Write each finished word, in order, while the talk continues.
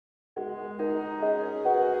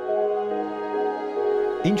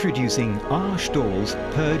Introducing STAHL's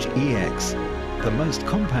PurgEx, the most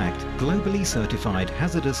compact, globally certified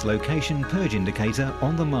hazardous location purge indicator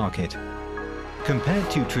on the market. Compared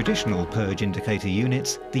to traditional purge indicator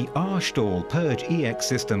units, the STAHL PurgEx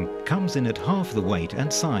system comes in at half the weight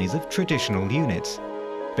and size of traditional units.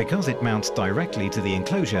 Because it mounts directly to the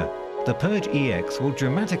enclosure, the PurgEx will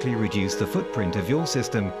dramatically reduce the footprint of your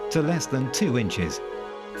system to less than 2 inches.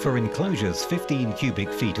 For enclosures 15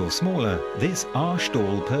 cubic feet or smaller, this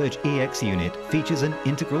STAHL PurgEx unit features an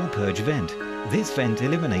integral purge vent. This vent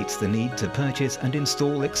eliminates the need to purchase and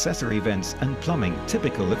install accessory vents and plumbing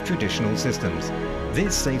typical of traditional systems.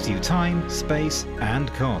 This saves you time, space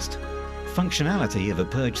and cost. Functionality of a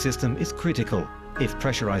purge system is critical. If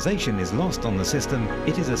pressurization is lost on the system,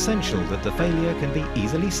 it is essential that the failure can be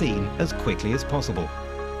easily seen as quickly as possible.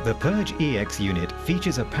 The PurgEx unit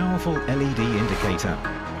features a powerful LED indicator.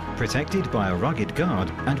 Protected by a rugged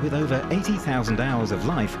guard and with over 80,000 hours of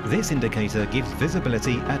life, this indicator gives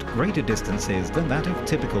visibility at greater distances than that of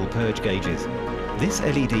typical purge gauges. This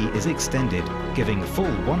LED is extended, giving full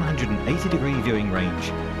 180-degree viewing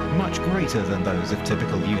range, much greater than those of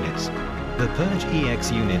typical units. The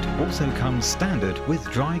PurgEx unit also comes standard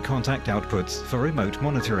with dry contact outputs for remote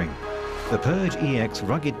monitoring. The PurgEx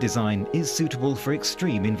rugged design is suitable for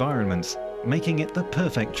extreme environments, making it the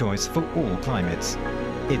perfect choice for all climates.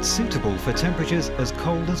 It's suitable for temperatures as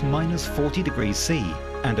cold as -40 degrees C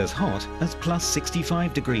and as hot as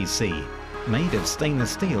 +65 degrees C. Made of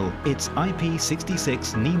stainless steel, its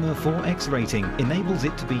IP66 NEMA 4X rating enables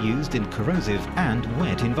it to be used in corrosive and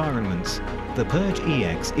wet environments. The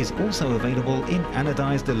PurgEx is also available in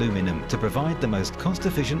anodized aluminum to provide the most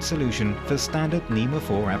cost-efficient solution for standard NEMA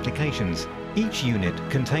 4 applications. Each unit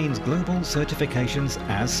contains global certifications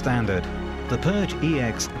as standard. The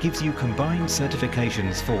PurgEx gives you combined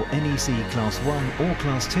certifications for NEC Class 1 or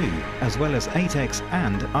Class 2, as well as 8X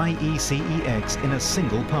and IECEX in a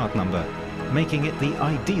single part number, making it the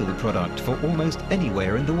ideal product for almost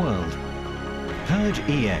anywhere in the world.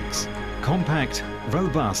 PurgEx, compact,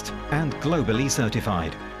 robust and globally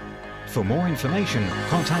certified. For more information,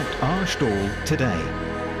 contact STAHL today.